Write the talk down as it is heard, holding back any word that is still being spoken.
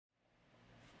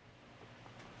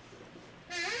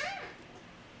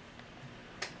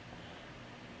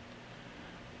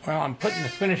Well, I'm putting the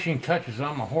finishing touches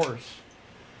on my horse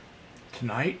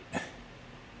tonight.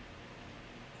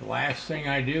 The last thing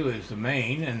I do is the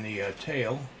mane and the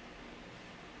tail.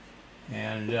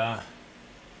 And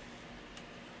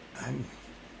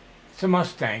it's a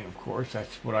Mustang, of course.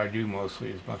 That's what I do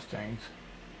mostly, is Mustangs,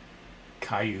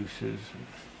 Cayuses and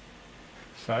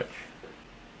such.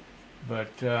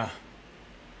 But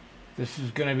this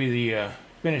is going to be the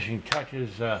finishing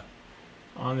touches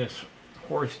on this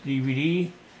horse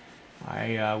DVD.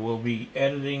 I will be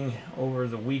editing over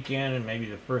the weekend and maybe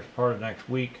the first part of next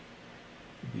week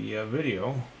the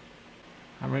video.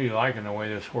 I'm really liking the way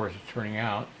this horse is turning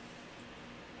out.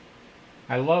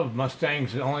 I love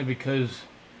Mustangs only because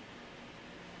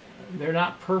they're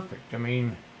not perfect. I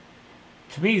mean,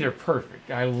 to me they're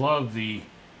perfect. I love the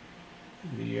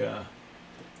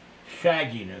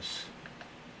shagginess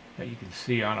that you can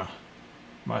see on a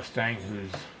Mustang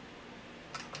who's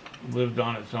lived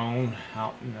on its own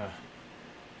out in the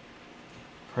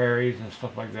prairies and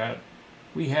stuff like that.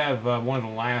 We have one of the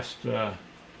last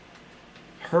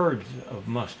herds of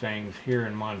Mustangs here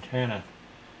in Montana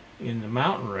in the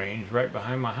mountain range right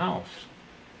behind my house,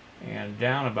 and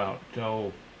down about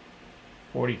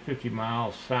 40-50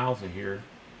 miles south of here,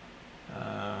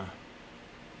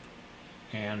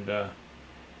 and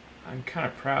I'm kind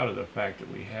of proud of the fact that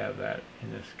we have that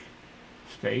in this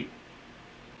state.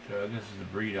 This is the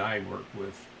breed I work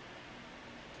with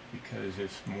because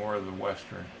it's more of the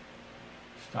western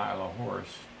style of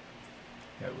horse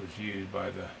that was used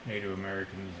by the Native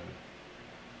Americans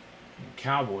and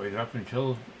cowboys up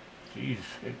until, geez,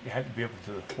 it had to be up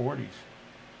into the 40s.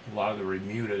 A lot of the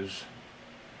remudas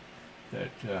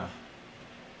that the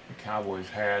cowboys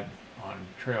had on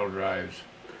trail drives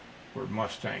were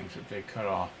Mustangs that they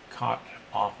caught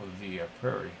off of the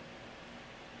prairie.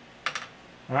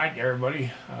 All right, everybody.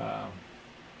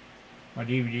 My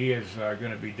DVD is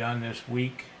going to be done this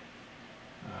week.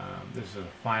 This is the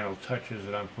final touches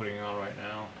that I'm putting on right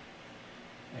now,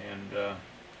 and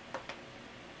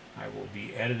I will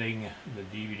be editing the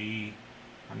DVD.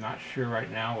 I'm not sure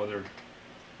right now whether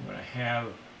I'm going to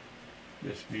have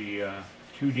this be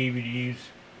 2 DVDs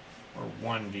or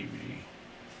 1 DVD.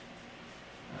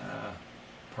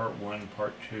 Part 1,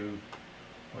 part 2,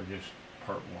 or just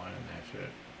part 1, and that's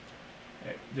it.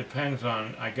 It depends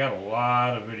on, I got a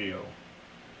lot of video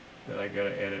that I got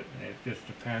to edit, and it just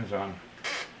depends on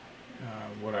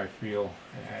what I feel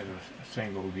as a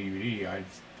single DVD.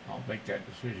 I'll make that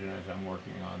decision as I'm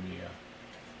working on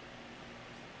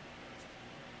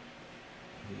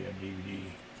the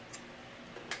DVD.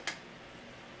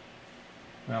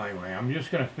 Well, anyway, I'm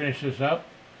just going to finish this up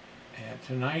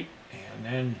tonight, and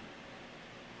then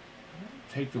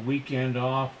take the weekend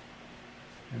off,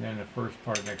 and then the first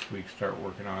part of next week start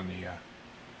working on the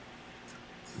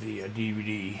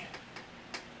DVD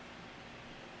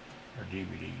or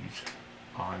DVDs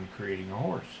on creating a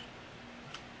horse.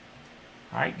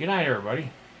 Alright, good night,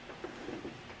 everybody.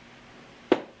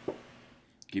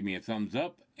 Give me a thumbs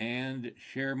up and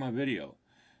share my video.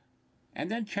 And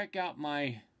then check out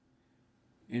my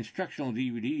instructional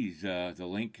DVDs, the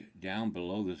link down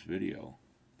below this video.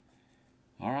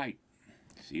 Alright,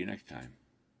 see you next time.